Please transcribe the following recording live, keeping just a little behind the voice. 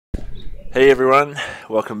Hey everyone,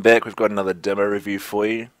 welcome back. We've got another demo review for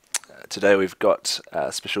you. Today we've got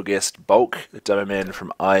special guest Bulk, the Demoman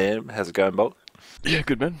from IM. How's it going, Bulk? Yeah,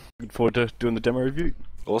 good man. Looking forward to doing the demo review.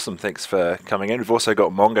 Awesome, thanks for coming in. We've also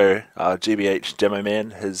got Mongo, our GBH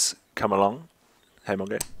Demoman, has come along. Hey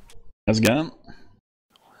Mongo. How's it going?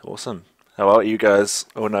 Awesome. Well, you guys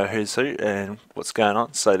all know who's who and what's going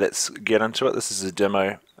on, so let's get into it. This is a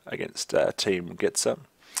demo against Team GTSOM.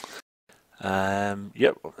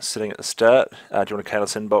 Yep, sitting at the start. Do you want to count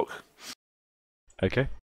us in, Bulk? Okay.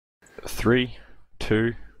 3,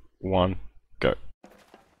 2, 1, go.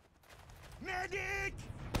 Medic!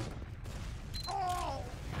 Oh!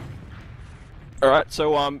 Alright,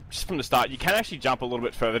 so just from the start, you can actually jump a little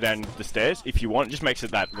bit further down the stairs if you want. It just makes it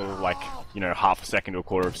that little, like, you know, half a second to a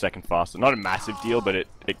quarter of a second faster. Not a massive deal, but it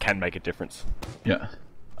can make a difference. Yeah.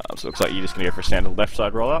 So it looks like you're just going to go for a standard left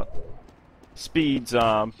side rollout. Speed's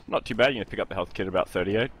not too bad. You're going to pick up the health kit about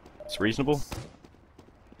 38. It's reasonable.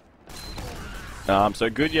 So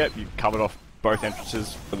good, yeah. You covered off both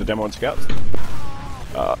entrances for the demo and scouts.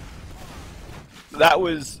 That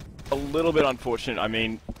was a little bit unfortunate. I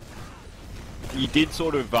mean, you did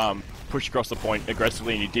sort of push across the point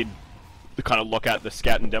aggressively, and you did kind of lock out the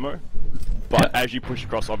scout and demo. But as you push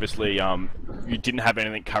across, obviously, you didn't have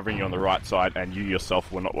anything covering you on the right side, and you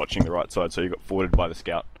yourself were not watching the right side, so you got forwarded by the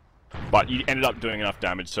scout. But you ended up doing enough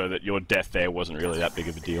damage so that your death there wasn't really that big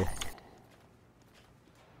of a deal.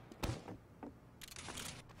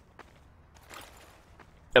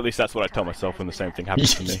 At least that's what I tell myself when the same thing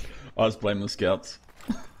happens to me. I was blaming the scouts.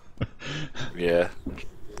 Yeah,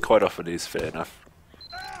 quite often is fair enough.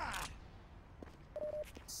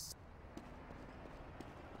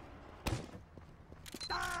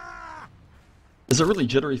 Is it really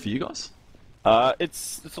jittery for you guys?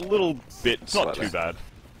 It's a little bit. It's not Slightly. too bad.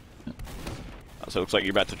 So it looks like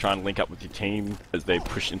you're about to try and link up with your team as they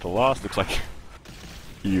push into last. Looks like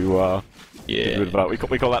you did a bit of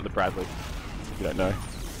we call that the Bradley. If you don't know,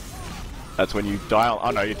 that's when you dial.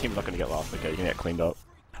 Oh no, your team's not going to get last. Okay, you're going to get cleaned up.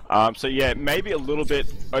 So yeah, maybe a little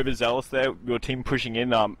bit overzealous there. Your team pushing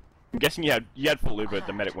in. I'm guessing you had full loot, but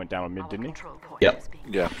the medic went down on mid, didn't he? Yep.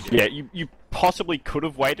 Yeah. Yeah, you possibly could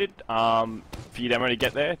have waited for your demo to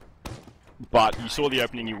get there, but you saw the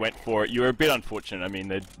opening, you went for it. You were a bit unfortunate. I mean,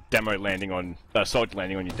 the demo landing on soldier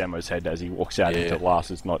landing on your demo's head as he walks out into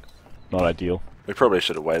last is not ideal. We probably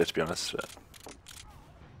should have waited, to be honest.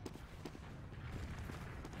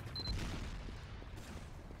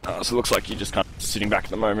 But... So it looks like you're just kind of sitting back at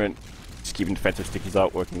the moment, just keeping defensive stickies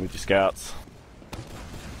up, working with your scouts.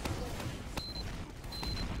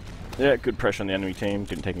 Yeah, good pressure on the enemy team,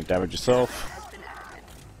 didn't take any damage yourself.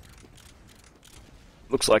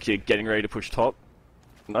 Looks like you're getting ready to push top.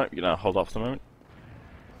 No, you're gonna hold off for the moment.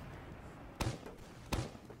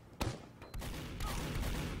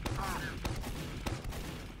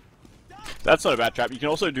 That's not a bad trap. You can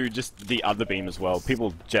also do just the other beam as well.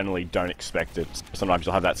 People generally don't expect it. Sometimes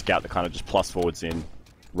you'll have that scout that kind of just plus forwards in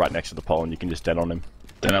right next to the pole and you can just dead on him.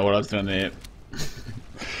 Don't know what I was doing there.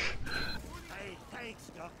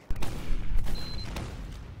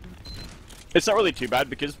 It's not really too bad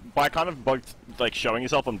because by kind of both, like, showing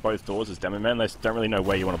yourself on both doors as Demoman, they don't really know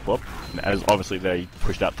where you want to book. And as obviously they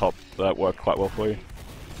pushed out top, so that worked quite well for you.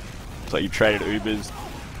 So you traded Ubers,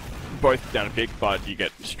 both down a pick, but you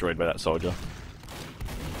get destroyed by that soldier.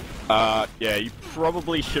 Yeah, you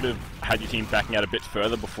probably should have had your team backing out a bit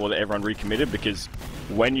further before everyone recommitted, because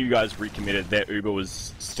when you guys recommitted, their Uber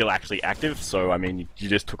was still actually active. So I mean, you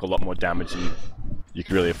just took a lot more damage than you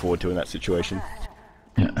could really afford to in that situation.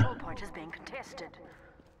 Yeah.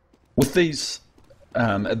 With these,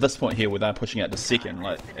 at this point here, where they're pushing out to second,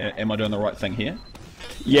 like, am I doing the right thing here?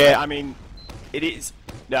 Yeah, I mean, it is.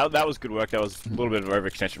 That was good work. That was a little bit of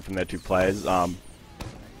overextension from their two players.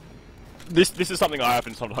 This is something I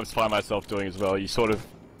often sometimes find myself doing as well. You sort of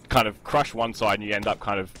kind of crush one side and you end up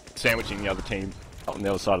kind of sandwiching the other team on the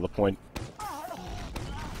other side of the point.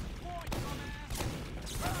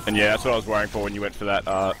 And yeah, that's what I was worrying for when you went for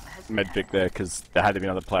that med pick there, because there had to be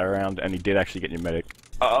another player around, and he did actually get your medic.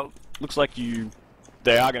 Looks like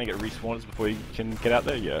they are going to get respawners before you can get out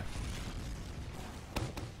there, yeah.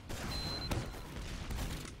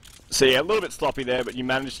 So yeah, a little bit sloppy there, but you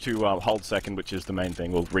managed to hold second, which is the main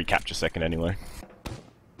thing. We'll recapture second anyway.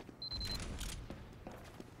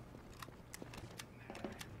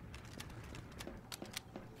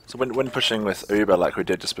 So when pushing with Uber like we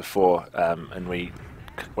did just before, and we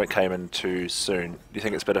came in too soon, do you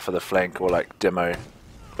think it's better for the flank or like demo,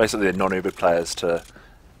 basically the non-Uber players to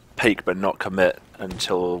peak but not commit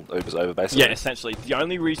until Uber's over, basically? Yeah, essentially. The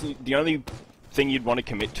only thing you'd want to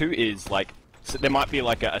commit to is like, so there might be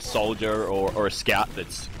like a soldier or a scout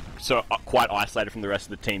that's so quite isolated from the rest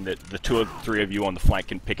of the team that the 2 or 3 of you on the flank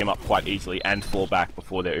can pick him up quite easily and fall back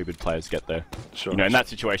before their Ubered players get there. Sure. You know, in that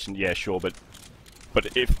situation, yeah, sure, but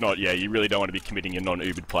if not, yeah, you really don't want to be committing your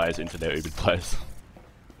non-Ubered players into their Ubered players.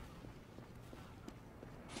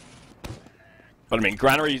 But I mean,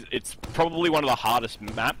 Granary, it's probably one of the hardest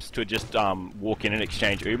maps to just walk in and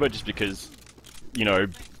exchange Uber, just because, you know,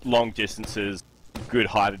 long distances, good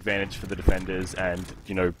height advantage for the defenders, and,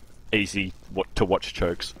 you know, easy to watch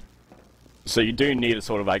chokes. So you do need a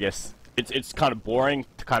sort of, I guess, it's kind of boring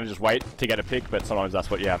to kind of just wait to get a pick, but sometimes that's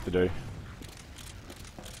what you have to do.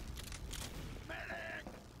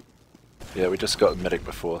 Yeah, we just got medic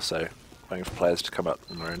before, so waiting for players to come up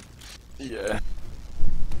and we're in. Yeah.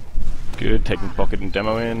 Good, taking pocket and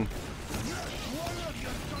demo in.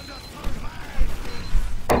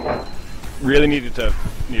 Really need to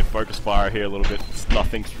focus fire here a little bit.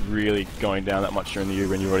 Nothing's really going down that much during the U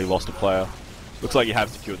when you already lost a player. Looks like you have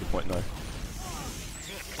secured the point though.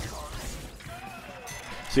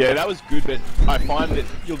 So yeah, that was good, but I find that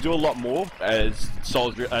you'll do a lot more as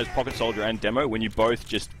Pocket Soldier and Demo when you both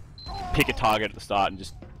just pick a target at the start and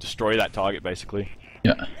just destroy that target basically.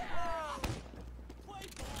 Yeah.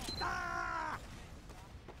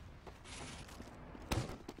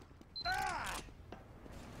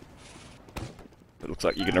 It looks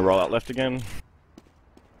like you're going to roll out left again.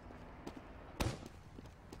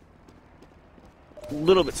 A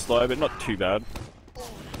little bit slow, but not too bad.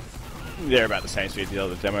 They're about the same speed as the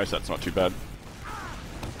other demo, so that's not too bad.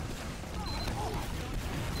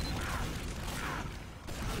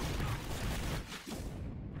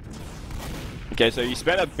 Okay, so you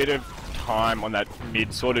spent a bit of time on that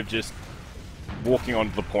mid, sort of just walking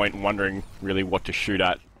onto the point and wondering really what to shoot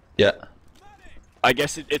at. Yeah. I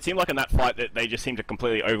guess it seemed like in that fight that they just seemed to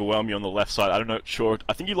completely overwhelm you on the left side. I'm not sure.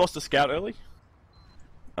 I think you lost a scout early?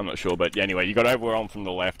 I'm not sure, but anyway, you got overwhelmed from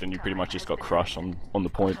the left and you pretty much just got crushed on the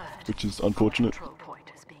point, which is unfortunate.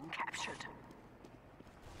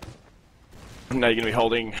 Now you're going to be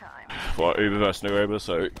holding for Uber versus no Uber,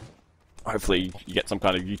 so hopefully you get some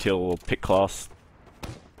kind of util or pick class.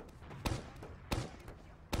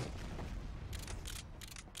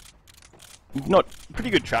 Not pretty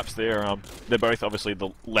good traps there. They're both obviously the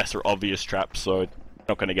lesser obvious traps, so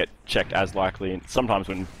not going to get checked as likely. And sometimes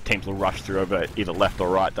when teams will rush through over either left or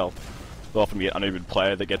right, they'll often be an unubered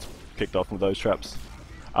player that gets picked off with those traps.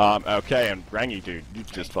 Okay, and Rangy, dude, you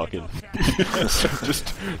just fucking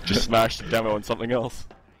just smashed the demo on something else.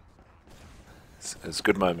 It's a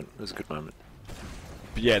good moment. It was a good moment.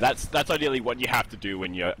 But yeah, that's ideally what you have to do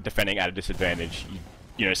when you're defending at a disadvantage.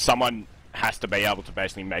 You know, someone has to be able to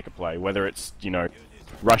basically make a play, whether it's, you know,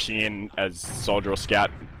 rushing in as soldier or scout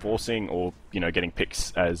forcing, or, you know, getting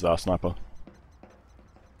picks as sniper.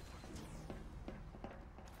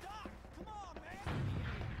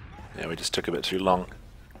 Yeah, we just took a bit too long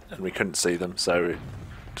and we couldn't see them, so we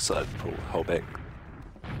decided to pull the whole back.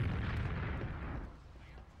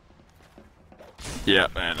 Yeah,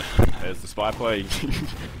 man. There's the spy play.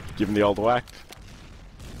 Give him the old whack.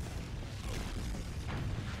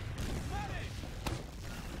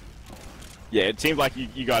 Yeah, it seemed like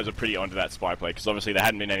you guys are pretty onto that spy play, because obviously there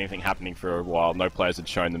hadn't been anything happening for a while. No players had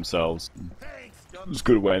shown themselves. It was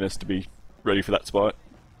good awareness to be ready for that spot.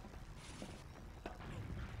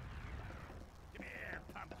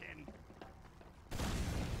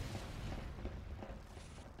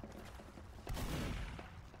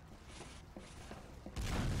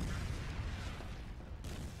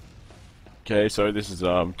 Okay, so this is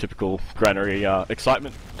typical Granary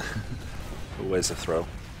excitement. Always a thrill.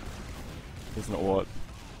 Isn't it what?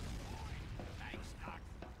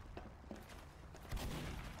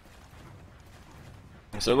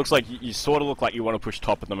 So it looks like you sort of look like you want to push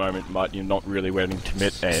top at the moment, but you're not really willing to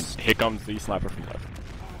commit, and here comes the sniper from left.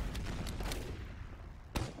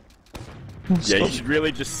 Yeah, you should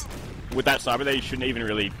really just, with that sniper there, you shouldn't even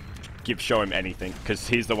really show him anything, because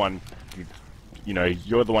he's the one, you know,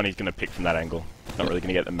 you're the one he's going to pick from that angle. Not really going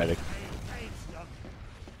to get the medic.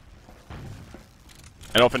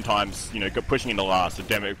 And oftentimes, you know, pushing into last, a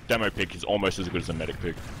demo pick is almost as good as a medic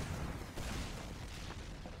pick.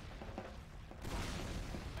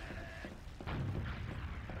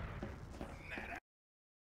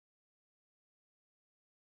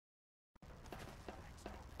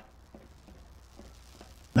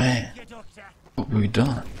 Man, what have we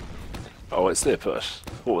done? Oh, it's their push.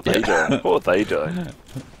 What are they doing? What are they doing?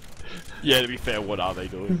 Yeah, to be fair, what are they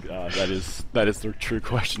doing? That is the true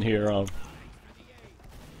question here.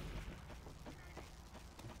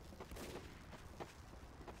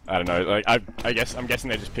 I don't know. Like, I'm guessing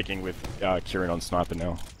they're just picking with Kieran on sniper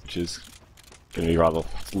now, which is going to be rather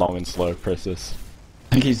long and slow process.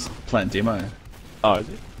 think he's playing demo. Oh, is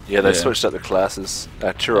he? Yeah, they Yeah. switched up the classes.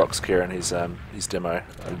 Turok's Kieran, he's demo.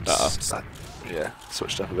 And yeah,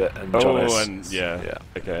 switched up a bit. And Oh, Jono's, and yeah.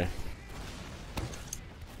 Okay.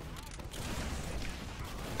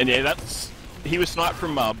 And yeah, he was sniped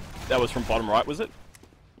from that was from bottom right, was it?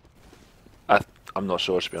 I'm not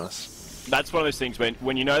sure, to be honest. That's one of those things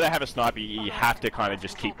when you know they have a sniper, you have to kind of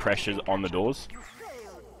just keep pressure on the doors.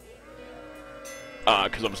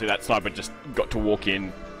 Because obviously that sniper just got to walk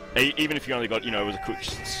in. Even if you only got, it was a quick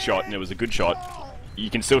shot and it was a good shot, you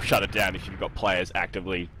can still shut it down if you've got players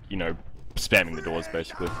actively, spamming the doors,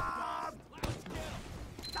 basically.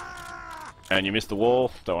 And you missed the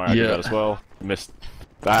wall, don't worry, I did that as well. You missed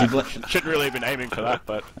that. Shouldn't really have been aiming for that,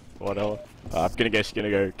 but whatever. I'm gonna guess you're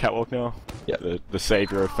gonna go catwalk now? Yeah. The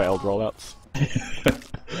savior of failed rollouts.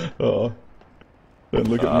 Oh. Don't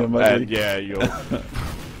look at me, mate. And yeah, you're...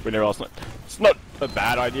 Whenever else... It's not a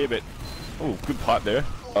bad idea, but... Oh, good pipe there.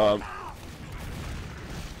 A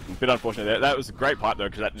bit unfortunate there. That was a great pipe though,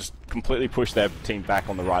 because that just completely pushed their team back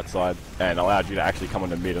on the right side and allowed you to actually come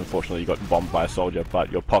onto mid. Unfortunately, you got bombed by a soldier,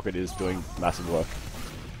 but your pocket is doing massive work.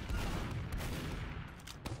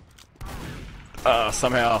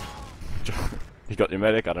 Somehow, you got your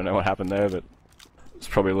medic. I don't know what happened there, but it's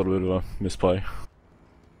probably a little bit of a misplay.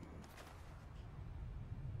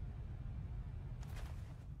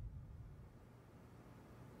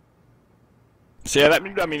 So yeah,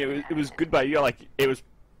 I mean, it was good by you. Like, it was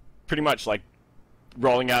pretty much like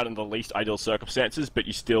rolling out in the least ideal circumstances, but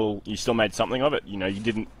you still made something of it. You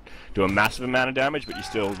didn't do a massive amount of damage, but you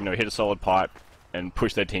still, hit a solid pipe and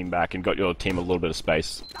pushed their team back and got your team a little bit of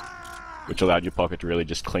space, which allowed your pocket to really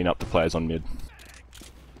just clean up the players on mid.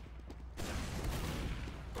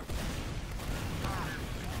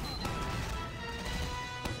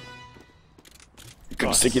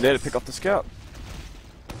 Good sticky there to pick off the scout.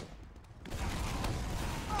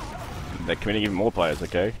 They're committing even more players,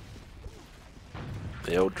 okay?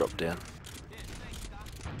 They all dropped down.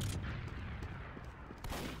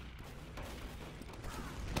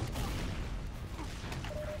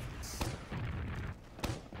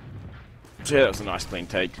 So yeah, that was a nice clean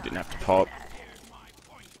take, you didn't have to pop.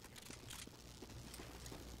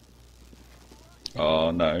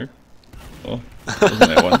 Oh no. Oh, wasn't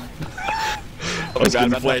that one? I was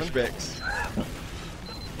getting flashbacks.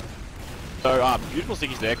 So, beautiful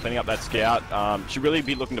stickies there, cleaning up that scout. Should really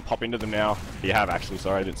be looking to pop into them now. You have actually,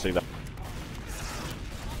 sorry, I didn't see that.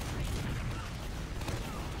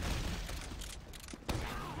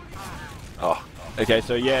 Oh. Okay,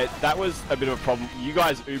 so yeah, that was a bit of a problem. You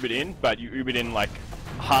guys Ubered in, but you Ubered in like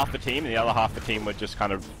half the team, and the other half the team were just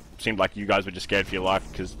kind of, seemed like you guys were just scared for your life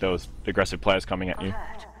because there was aggressive players coming at you.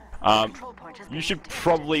 You should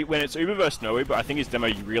probably, when it's Uber versus no Uber, I think it's demo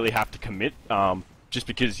you really have to commit. Just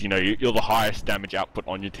because, you're the highest damage output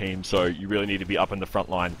on your team, so you really need to be up in the front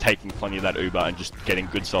line, taking plenty of that Uber and just getting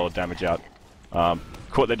good solid damage out.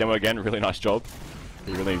 Caught their demo again, really nice job.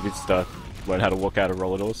 He really needs to learn how to walk out of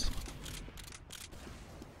roller doors.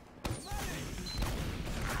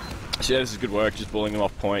 So yeah, this is good work, just bullying them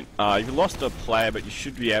off point. You've lost a player, but you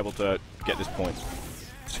should be able to get this point.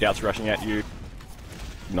 Scouts rushing at you.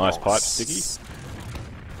 Nice pipe, sticky.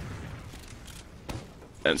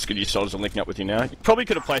 And it's good your soldiers are linking up with you now. You probably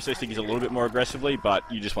could have placed those stickies a little bit more aggressively, but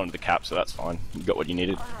you just wanted the cap, so that's fine. You got what you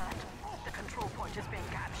needed.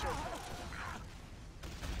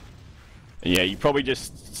 And yeah, you probably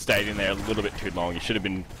just stayed in there a little bit too long. You should have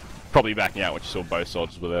been probably backing out when you saw both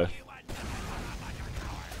soldiers were there.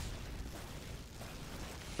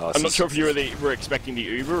 I'm not sure if you were expecting the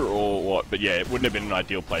Uber or what, but yeah, it wouldn't have been an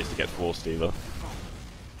ideal place to get forced either.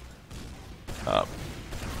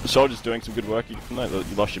 The soldier's doing some good work. You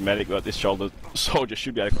lost your medic, but this soldier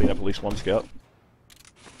should be able to clean up at least one scout.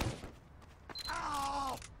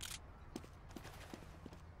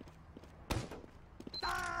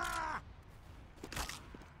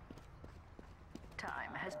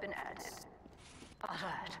 Time has been added.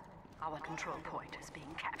 Alert. Our control point is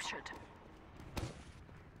being captured.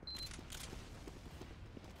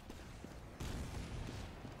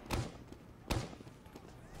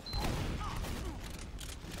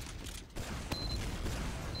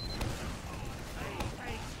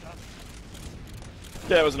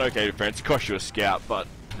 Yeah, it was an okay defense. It cost you a scout, but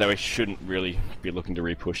they shouldn't really be looking to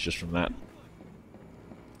repush just from that.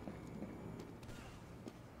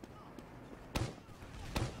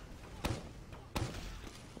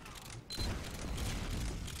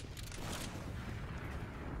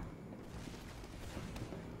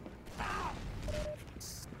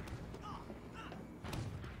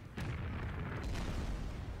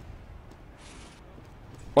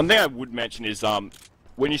 One thing I would mention is,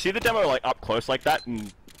 when you see the demo like up close like that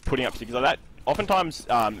and putting up stickers like that, oftentimes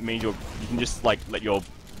it means you can just like let your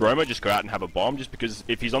Roma just go out and have a bomb, just because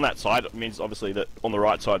if he's on that side, it means obviously that on the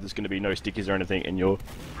right side there's going to be no stickers or anything, and your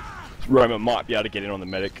Roma might be able to get in on the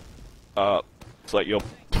medic. It's like your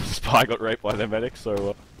spy got raped by their medic,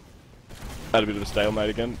 so had a bit of a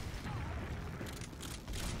stalemate again.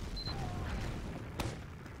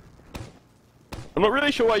 I'm not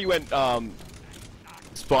really sure why you went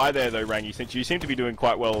spy there though, Rangy, since you seem to be doing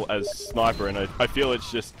quite well as sniper, and I feel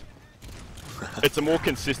it's just it's a more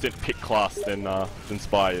consistent pick class than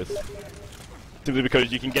spy is. Simply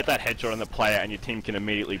because you can get that headshot on the player and your team can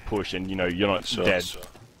immediately push, and you know you're not dead. Sure.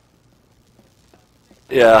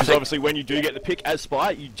 Yeah, Because obviously when you do get the pick as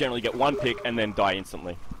spy, you generally get one pick and then die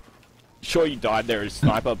instantly. Sure, you died there as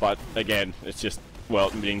sniper, but again, it's just, well,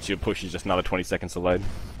 it means your push is just another 20 seconds delayed.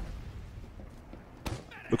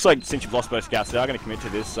 Looks like since you've lost both scouts, they are going to commit to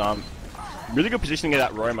this. Really good positioning of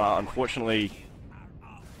that Roma. Unfortunately,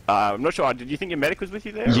 I'm not sure. Did you think your medic was with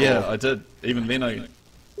you there? Yeah, or? I did. Even then, I.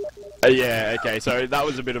 Yeah, okay, so that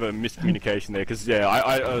was a bit of a miscommunication there, because yeah,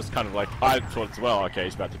 I was kind of like, I thought as well, okay,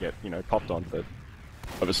 he's about to get, you know, popped on, but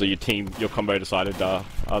obviously your combo decided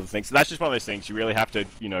other things. So that's just one of those things, you really have to,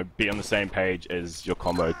 you know, be on the same page as your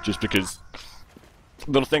combo, just because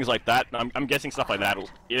little things like that, I'm guessing stuff like that,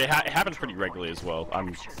 it happens pretty regularly as well,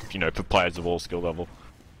 you know, for players of all skill level.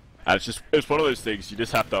 And it's one of those things, you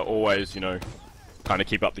just have to always, you know, kind of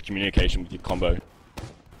keep up the communication with your combo.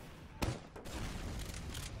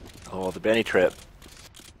 Oh, the Benny trip.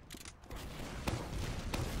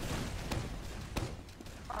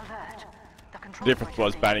 The difference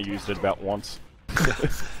was Banner used it about once.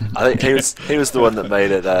 I think he was the one that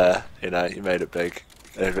made it. You know, he made it big,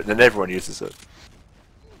 and everyone uses it.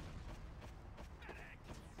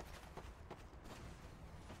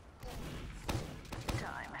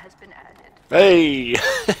 Time has been added. Hey!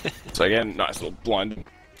 So again, nice little blinding.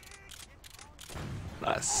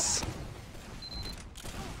 Nice.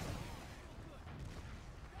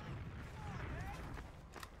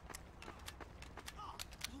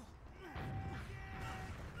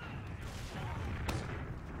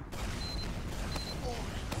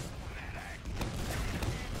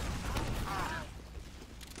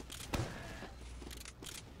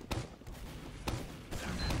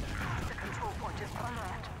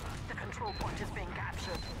 The control point is being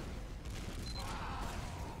captured.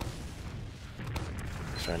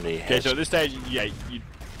 Okay, so at this stage, yeah,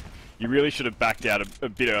 you really should have backed out a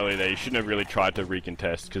bit earlier there. You shouldn't have really tried to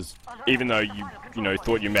recontest, because even though you know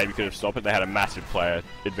thought you maybe could have stopped it, they had a massive player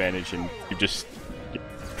advantage, and you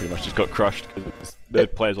pretty much just got crushed because the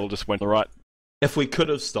players all just went to the right. If we could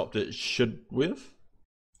have stopped it, should we have?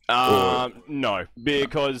 No,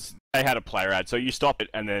 because they had a player ad, so you stop it,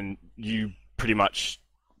 and then you pretty much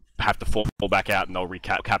have to fall back out, and they'll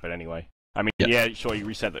cap it anyway. I mean, yeah, sure, you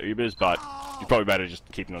reset the Ubers, but you're probably better just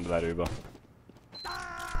keeping onto that Uber.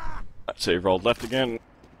 So you've rolled left again.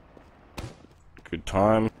 Good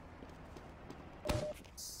time.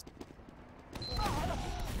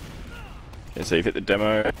 Okay, so you've hit the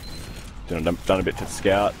demo. Done a bit to the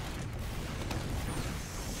scout.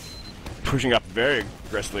 Pushing up very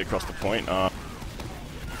aggressively across the point.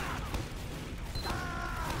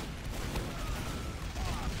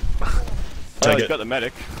 Oh, he's got the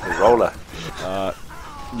medic. The roller.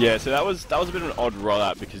 Yeah, so that was a bit of an odd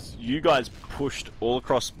rollout, because you guys pushed all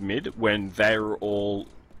across mid when they were all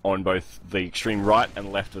on both the extreme right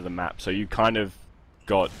and left of the map. So you kind of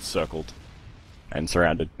got circled and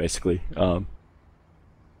surrounded, basically.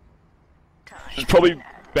 It's probably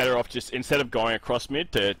better off just, instead of going across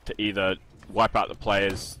mid, to either wipe out the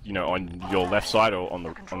players, you know, on your left side or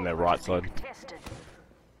on their right side.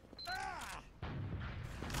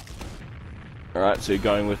 Alright, so you're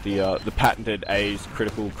going with the patented A's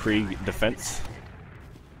critical Krieg defense.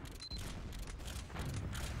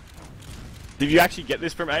 Did you actually get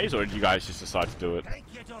this from A's, or did you guys just decide to do it?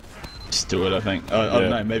 Just do it, I think. I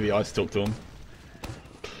don't know, maybe I talked to him.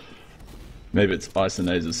 Maybe it's Ice and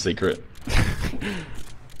A's secret.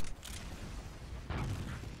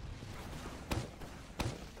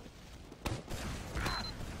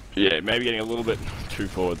 Yeah, maybe getting a little bit too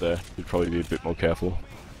forward there. You'd probably be a bit more careful.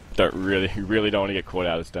 You really don't want to get caught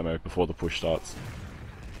out of this demo before the push starts.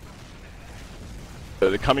 So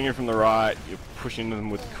they're coming in from the right, you're pushing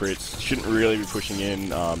them with crits, shouldn't really be pushing in,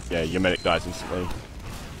 yeah, your medic dies instantly.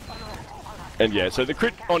 And yeah, so the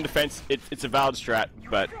crit on defense, it's a valid strat,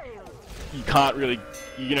 but you can't really,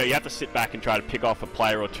 you know, you have to sit back and try to pick off a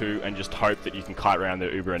player or two and just hope that you can kite around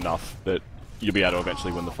their Uber enough that you'll be able to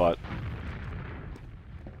eventually win the fight.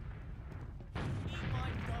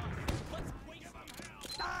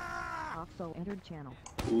 also entered channel.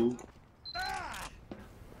 Ooh.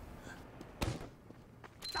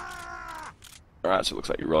 Alright, so it looks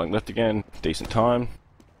like you're rolling left again. Decent time.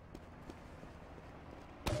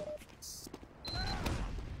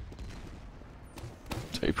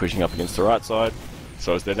 So you're pushing up against the right side.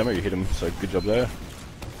 So is their demo, you hit him, so good job there.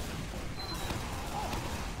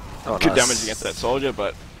 Oh, Good nice. damage against that soldier,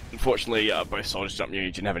 but unfortunately both soldiers jumped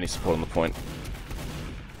you didn't have any support on the point.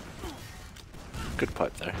 Good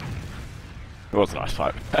pipe though. It was a nice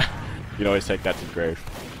fight. You can always take that to the grave.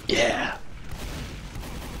 Yeah.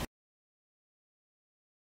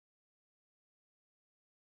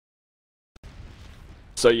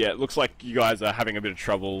 So yeah, it looks like you guys are having a bit of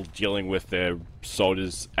trouble dealing with their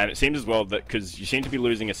soldiers, and it seems as well that because you seem to be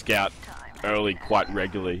losing a scout early quite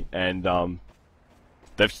regularly, and when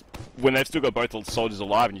they've still got both the soldiers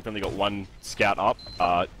alive and you've only got one scout up,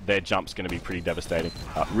 their jump's going to be pretty devastating.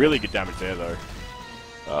 Really good damage there though.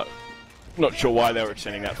 Not sure why they were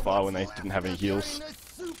extending that far when they didn't have any heals,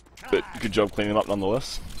 but good job cleaning them up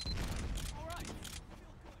nonetheless.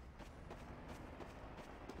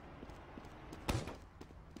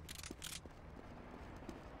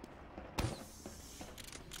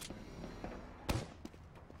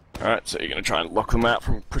 Alright, so you're going to try and lock them out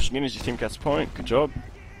from pushing in as your team gets a point. Good job.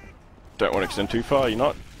 Don't want to extend too far, you're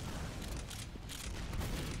not.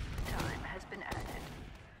 Time has been added.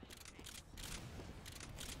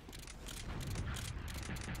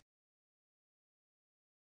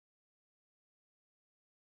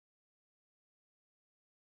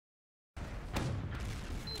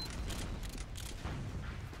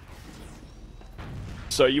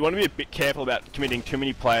 So you want to be a bit careful about committing too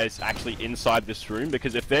many players actually inside this room,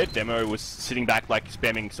 because if their demo was sitting back like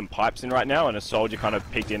spamming some pipes in right now and a soldier kind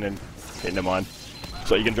of peeked in and hit never mind.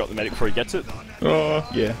 So you can drop the medic before he gets it? Oh,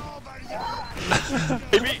 yeah.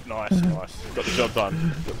 Maybe? Nice, nice. Got the job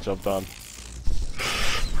done. Got the job done.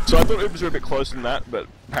 So I thought Ubers were a bit closer than that, but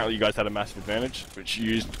apparently you guys had a massive advantage, which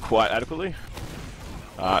you used quite adequately.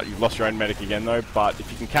 You've lost your own medic again though, but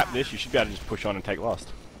if you can cap this, you should be able to just push on and take last.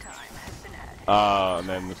 And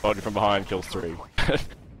then the soldier from behind kills 3.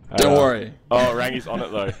 Don't worry. Oh, Rangi's on it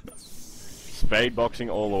though. Spade boxing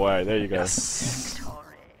all the way. There you go. Yes.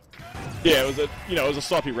 Yeah, it was a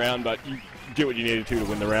sloppy round, but you did what you needed to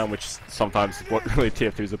win the round, which sometimes is what really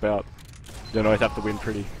TF2 is about. You don't always have to win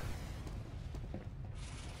pretty.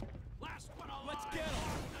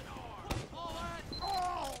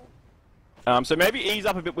 So maybe ease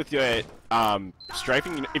up a bit with your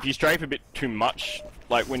strafing. If you strafe a bit too much,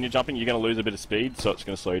 like when you're jumping, you're going to lose a bit of speed, so it's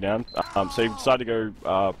going to slow you down. So you decide to go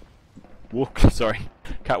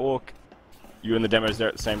catwalk. You and the demos there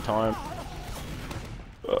at the same time.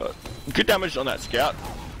 Good damage on that scout.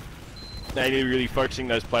 Now you're really focusing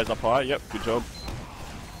those players up high. Yep, good job.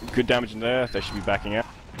 Good damage in there. They should be backing out.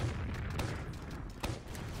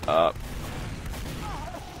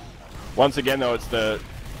 Once again, though, it's the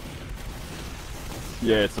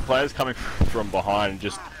players coming from behind. And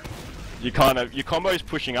just your combo's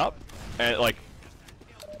pushing up, and like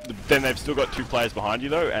then they've still got 2 players behind you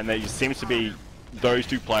though, and there seems to be those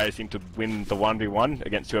 2 players seem to win the 1v1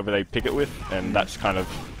 against whoever they pick it with, and that's kind of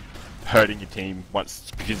hurting your team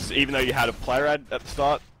once, because even though you had a player ad at the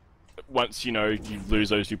start, once you lose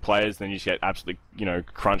those 2 players, then you just get absolutely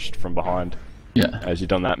crunched from behind. Yeah. As you've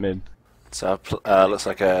done that mid. So looks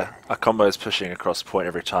like our combo is pushing across point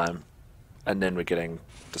every time, and then we're getting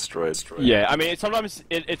destroyed. Yeah, I mean sometimes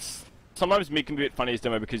sometimes mid can be a bit funny as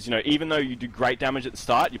demo, because even though you do great damage at the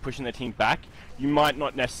start, you're pushing their team back, you might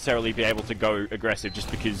not necessarily be able to go aggressive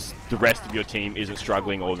just because the rest of your team isn't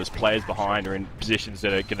struggling, or there's players behind or in positions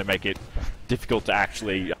that are going to make it difficult to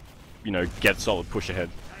actually get a solid push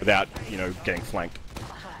ahead without getting flanked.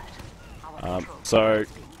 So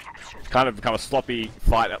it's kind of become a sloppy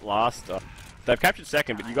fight at last. They've captured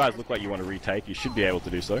second, but you guys look like you want to retake. You should be able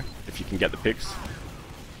to do so if you can get the picks.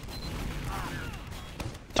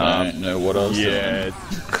 I don't know what I was doing.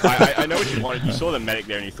 I know what you wanted. You saw the medic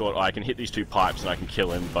there and you thought, I can hit these 2 pipes and I can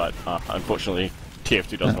kill him, but unfortunately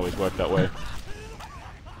TF2 doesn't always work that way.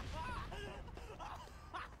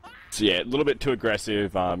 So yeah, a little bit too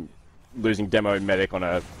aggressive. Losing demo and medic on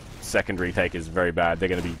a second retake is very bad. They're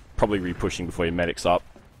going to be probably re-pushing before your medic's up.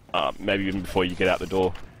 Maybe even before you get out the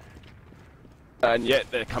door. And yet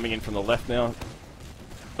they're coming in from the left now.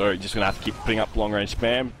 So you're just going to have to keep putting up long range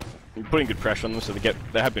spam. You're putting good pressure on them, so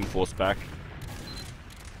they have been forced back.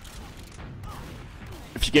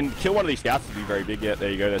 If you can kill one of these scouts, it'd be very big. Yeah, there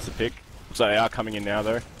you go, there's the pick. So they are coming in now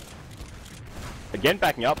though. Again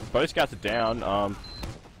backing up, both scouts are down.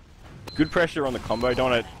 Good pressure on the combo, don't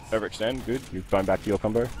want to overextend. Good, you're going back to your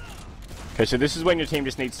combo. Okay, so this is when your team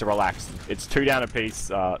just needs to relax. It's 2 down a piece.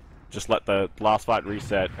 Just let the last fight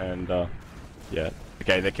reset, and yeah.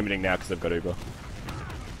 Okay, they're committing now because they've got Uber.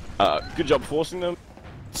 Good job forcing them.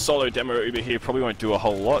 Solo demo Uber here probably won't do a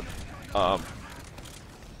whole lot.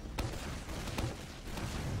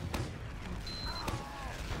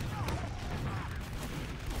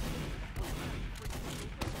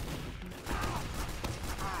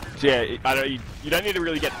 So yeah, I know you don't need to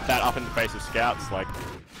really get that up in the face of scouts. Like,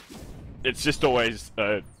 it's just always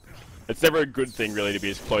it's never a good thing really to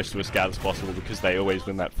be as close to a scout as possible because they always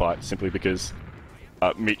win that fight simply because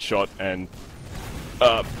meat shot and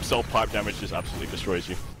self pipe damage just absolutely destroys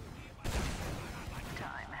you.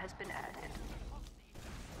 Time has been added.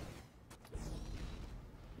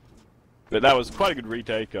 But that was quite a good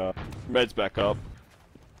retake. Red's back up.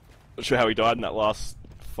 Not sure how he died in that last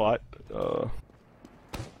fight.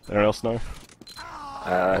 Anyone else know?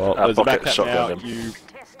 Well, there's a back tap now. You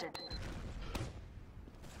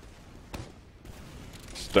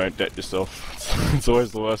just don't debt yourself. It's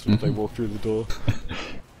always the worst when they walk through the door.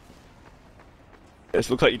 It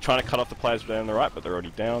looks like you're trying to cut off the players down the right, but they're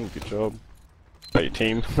already down. Good job. Not your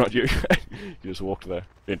team, not you. You just walked there.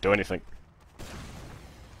 You didn't do anything.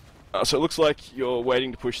 So it looks like you're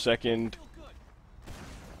waiting to push second.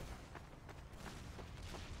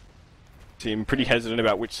 Seem pretty hesitant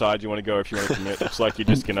about which side you want to go if you want to commit. Looks like you're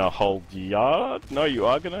just gonna hold yard. No, you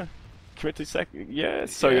are gonna commit to second. Yeah,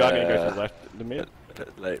 so you are gonna go to the left, the mid.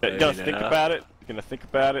 You're gonna think about it. You're gonna think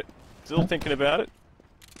about it. Still thinking about it.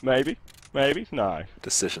 Maybe. Maybe. No.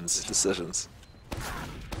 Decisions.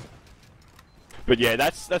 But yeah,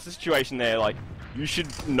 that's the situation there. Like, you should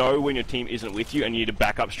know when your team isn't with you and you need to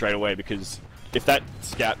back up straight away because if that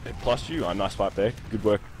scout had plus you, nice fight there. Good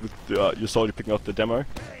work with your soldier picking off the demo.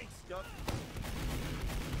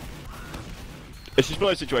 It's just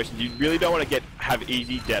one of those situations you really don't want to have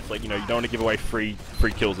easy death. Like, you know, you don't want to give away free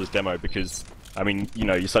kills as demo because, I mean, you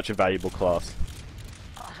know, you're such a valuable class.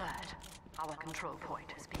 Alert. Our control point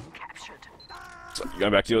is being captured. So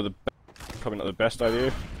going back to probably not the best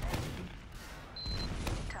idea.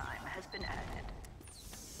 Time has been added.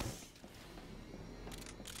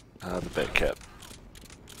 The bait cap.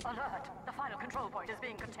 Alert. The final control point is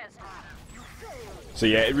being contested. You failed. So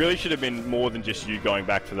yeah, it really should have been more than just you going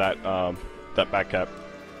back for that that back cap.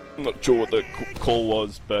 I'm not sure what the call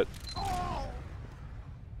was, but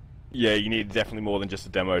yeah, you need definitely more than just a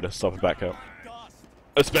demo to stop a back cap.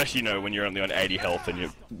 Especially, you know, when you're only on 80 health and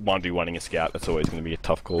you're 1v1ing a scout, that's always going to be a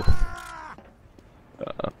tough call.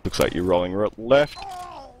 Looks like you're rolling left.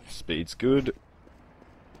 Speed's good.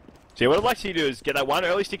 So yeah, what I'd like you to do is get that one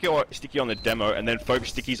early sticky on the demo and then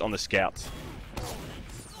focus stickies on the scouts.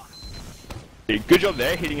 Good job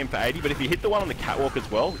there, hitting him for 80, but if you hit the one on the catwalk as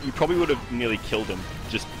well, you probably would have nearly killed him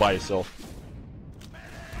just by yourself.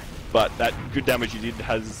 But that good damage you did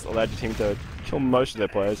has allowed your team to kill most of their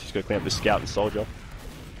players. Just gotta clean up the scout and soldier.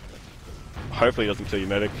 Hopefully he doesn't kill your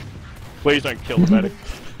medic. Please don't kill the medic.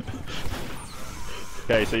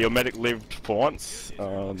 Okay, so your medic lived for once.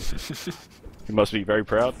 You must be very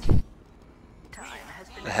proud.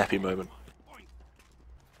 A happy moment.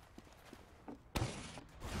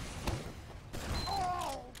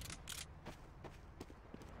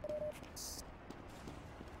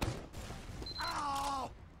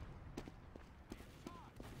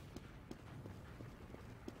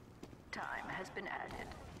 Been added.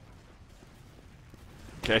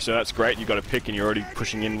 Okay, so that's great. You got a pick and you're already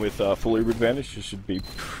pushing in with full Uber advantage. This should be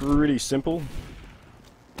pretty simple.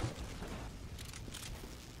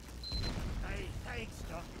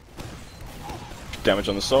 Damage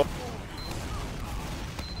on the salt.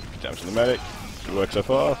 Damage on the medic. Good work so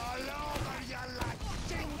far.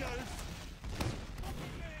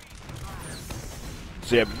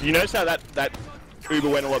 So yeah, you notice how that Uber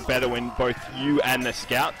went a lot better when both you and the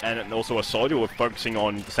scout and also a soldier were focusing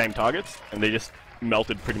on the same targets, and they just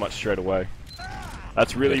melted pretty much straight away.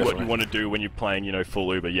 That's really what you want to do when you're playing, you know,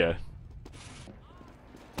 full Uber, yeah.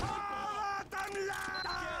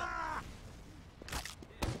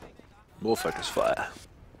 More focus fire.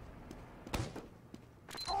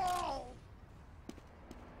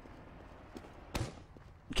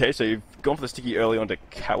 Okay, so you've gone for the sticky early onto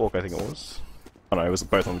catwalk, I think it was. Oh no, it was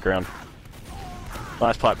both on the ground.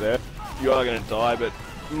 Nice pipe there. You are going to die, but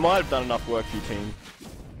you might have done enough work for your team.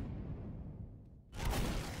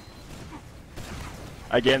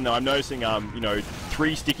 Again, though, I'm noticing, you know,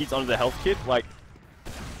 3 stickies onto the health kit. Like,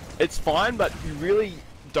 it's fine, but you really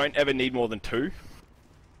don't ever need more than 2.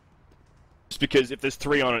 Just because if there's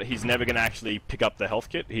 3 on it, he's never going to actually pick up the health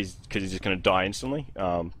kit. Because he's just going to die instantly.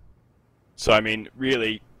 So, I mean,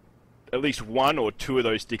 really, at least 1 or 2 of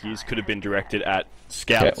those stickies could have been directed at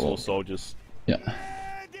scouts or soldiers. Yeah.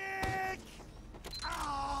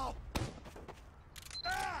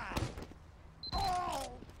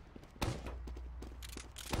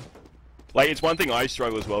 Like, it's one thing I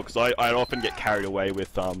struggle as well, because I often get carried away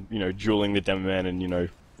with, you know, dueling the Demoman and, you know,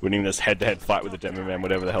 winning this head-to-head fight with the Demoman,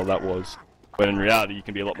 whatever the hell that was. But in reality, you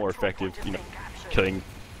can be a lot more effective, you know, killing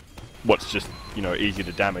what's just, you know, easy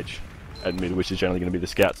to damage at mid, which is generally going to be the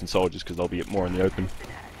scouts and soldiers, because they'll be more in the open.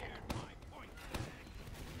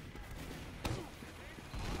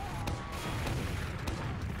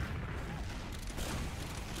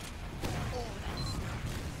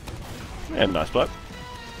 And nice bloke.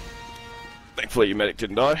 Thankfully your medic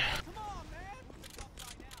didn't die.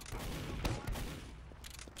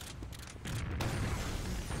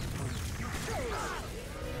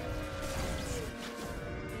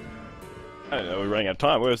 I don't know, we're running out of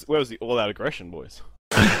time. Where's the all-out aggression, boys?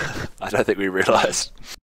 I don't think we realised.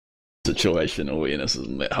 Situational awareness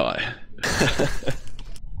isn't that high.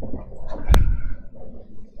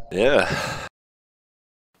 Yeah.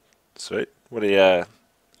 Sweet. What are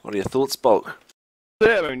your thoughts, Bulk?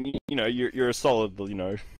 Yeah, I mean, you know, you're a solid, you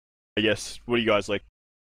know, I guess, what are you guys, like,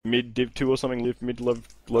 mid Div 2 or something? Mid low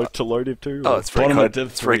to low Div 2? Oh, it's very kind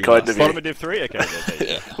of you. Bottom of Div 3? Okay.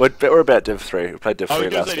 Yeah. We're about Div 3. We played Div 3 last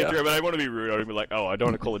year. I was going to say year. Div 3, but I want to be rude. I would be like, oh, I don't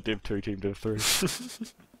want to call it Div 2 Team Div 3.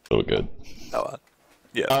 All good. Oh,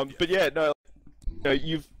 yeah. But yeah, no,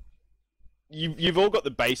 you know, you've all got the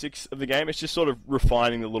basics of the game. It's just sort of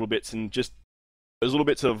refining the little bits and just there's little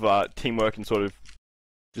bits of teamwork and sort of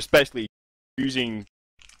just basically using,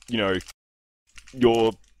 you know,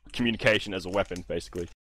 your communication as a weapon, basically.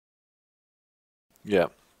 Yeah.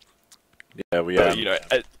 Yeah, we you know,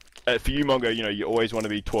 for you, Mongo, you know, you always want to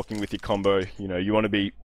be talking with your combo. You know, you want to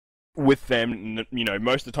be with them. You know,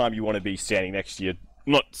 most of the time you want to be standing next to you,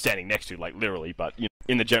 not standing next to you, like literally, but you know,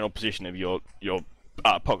 in the general position of your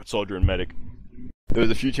pocket soldier and medic. There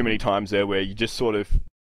was a few too many times there where you just sort of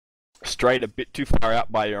strayed a bit too far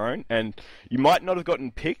out by your own, and you might not have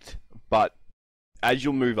gotten picked, but as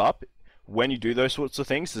you'll move up, when you do those sorts of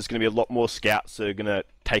things, there's going to be a lot more scouts that are going to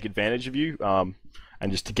take advantage of you,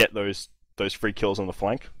 and just to get those free kills on the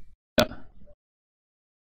flank. Yeah.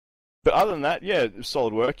 But other than that, yeah, it was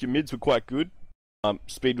solid work. Your mids were quite good.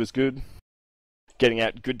 Speed was good. Getting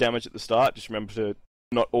out good damage at the start. Just remember to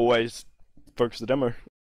not always focus the demo,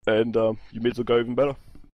 and your mids will go even better.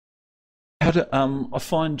 I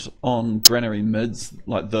find on granary mids,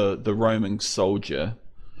 like the roaming soldier,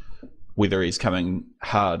 whether he's coming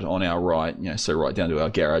hard on our right, you know, so right down to our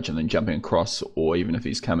garage and then jumping across, or even if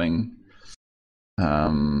he's coming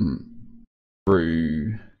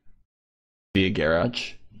through their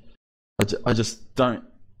garage, I just don't.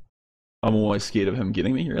 I'm always scared of him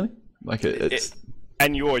getting me. Really, like it's.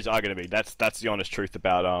 And you always are going to be. That's the honest truth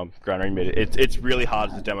about granary mid. It's really hard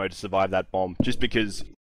as a demo to survive that bomb, just because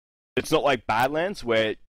it's not like Badlands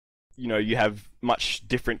where you know you have much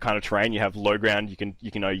different kind of terrain. You have low ground. You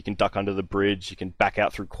can duck under the bridge. You can back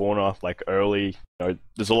out through corner like early. You know,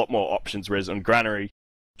 there's a lot more options. Whereas on granary,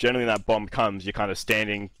 generally when that bomb comes, you're kind of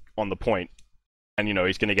standing on the point, and you know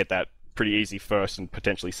he's going to get that pretty easy first and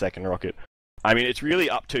potentially second rocket. I mean, it's really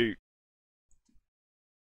up to.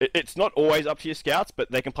 It's not always up to your scouts, but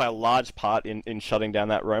they can play a large part in shutting down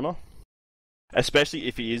that roamer. Especially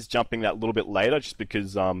if he is jumping that little bit later, just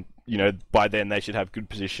because, you know, by then they should have good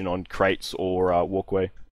position on crates or walkway.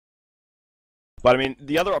 But I mean,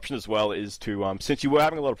 the other option as well is to, since you were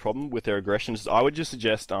having a lot of problem with their aggressions, I would just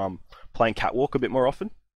suggest playing catwalk a bit more often.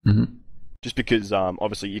 Mm-hmm. Just because,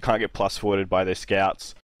 obviously, you can't get plus forwarded by their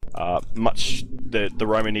scouts. The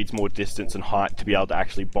roamer needs more distance and height to be able to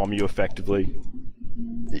actually bomb you effectively.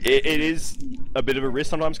 It is a bit of a risk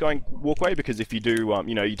sometimes going walkway, because if you do,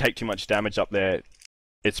 you know, you take too much damage up there,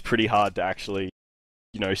 it's pretty hard to actually,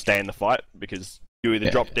 you know, stay in the fight, because you either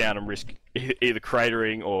drop down and risk either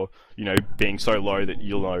cratering or, you know, being so low that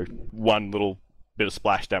you'll know one little bit of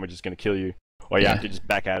splash damage is going to kill you, or you have to just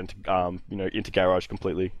back out into, you know, into garage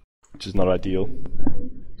completely, which is not ideal.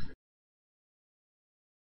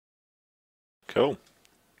 Cool.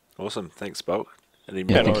 Awesome. Thanks, Bulk. Thank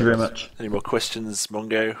you very much. Any more questions,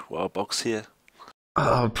 Mongo, while Bulk's here?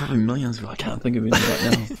 Oh, probably millions, but I can't think of any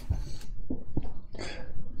right now.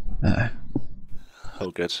 No.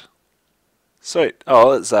 All good. Sweet.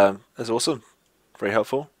 Oh, that's awesome. Very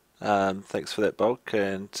helpful. Thanks for that, Bulk,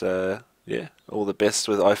 and yeah, all the best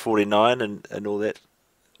with I-49 and all that.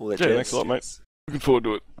 All that. Yeah, thanks a lot, mate. Looking forward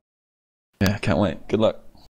to it. Yeah, can't wait. Good luck.